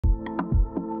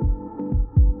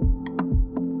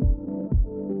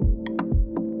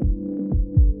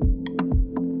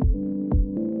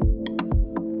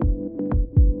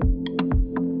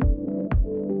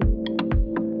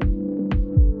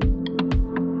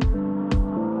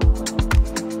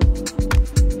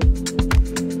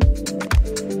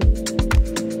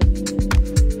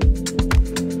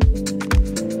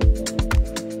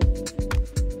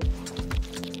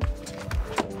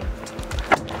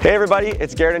Hey everybody,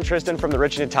 it's Garrett and Tristan from the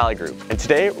Rich and Italy Group, and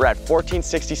today we're at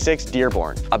 1466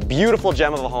 Dearbourne, a beautiful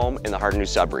gem of a home in the heart of New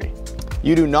Sudbury.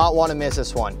 You do not want to miss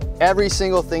this one. Every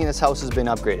single thing in this house has been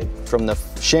upgraded, from the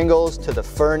shingles to the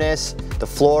furnace, the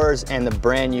floors, and the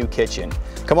brand new kitchen.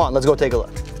 Come on, let's go take a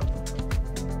look.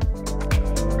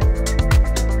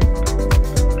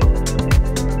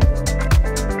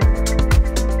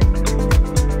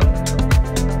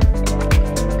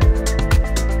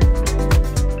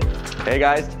 Hey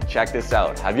guys, check this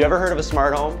out. Have you ever heard of a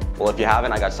smart home? Well, if you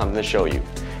haven't, I got something to show you.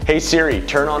 Hey Siri,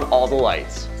 turn on all the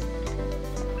lights.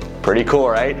 Pretty cool,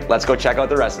 right? Let's go check out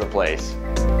the rest of the place.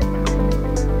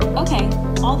 Okay,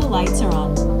 all the lights are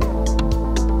on.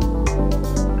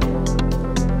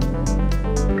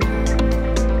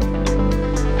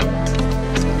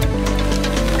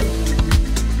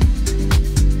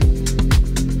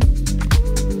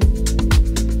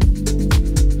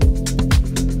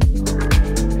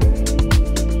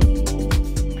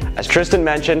 As Tristan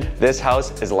mentioned, this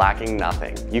house is lacking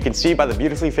nothing. You can see by the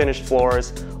beautifully finished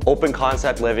floors, open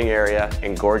concept living area,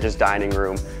 and gorgeous dining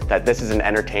room that this is an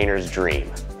entertainer's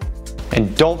dream.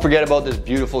 And don't forget about this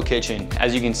beautiful kitchen.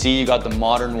 As you can see, you got the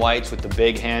modern whites with the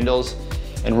big handles.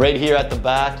 And right here at the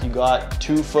back, you got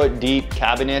 2-foot deep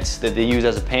cabinets that they use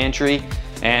as a pantry,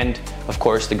 and of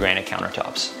course the granite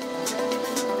countertops.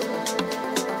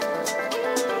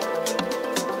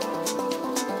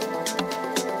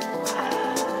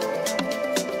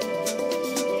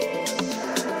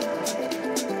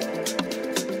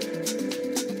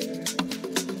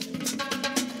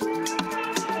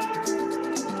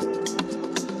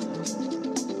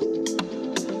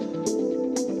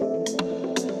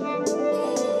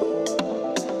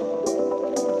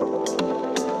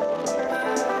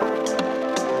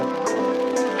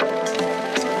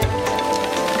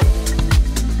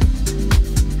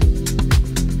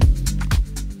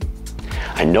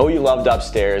 I know you loved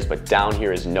upstairs, but down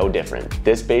here is no different.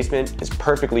 This basement is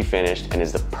perfectly finished and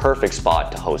is the perfect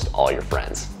spot to host all your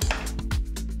friends.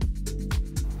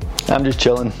 I'm just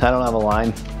chilling. I don't have a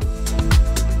line.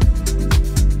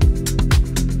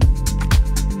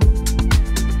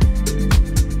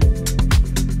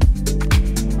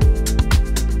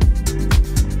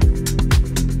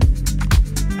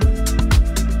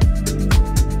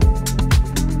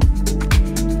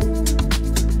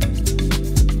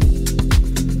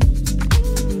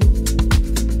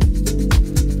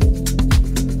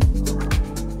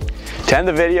 To end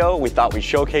the video, we thought we'd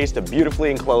showcase the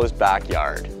beautifully enclosed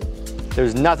backyard.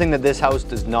 There's nothing that this house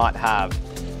does not have.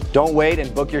 Don't wait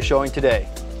and book your showing today.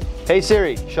 Hey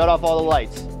Siri, shut off all the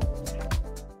lights.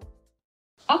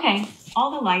 Okay,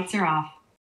 all the lights are off.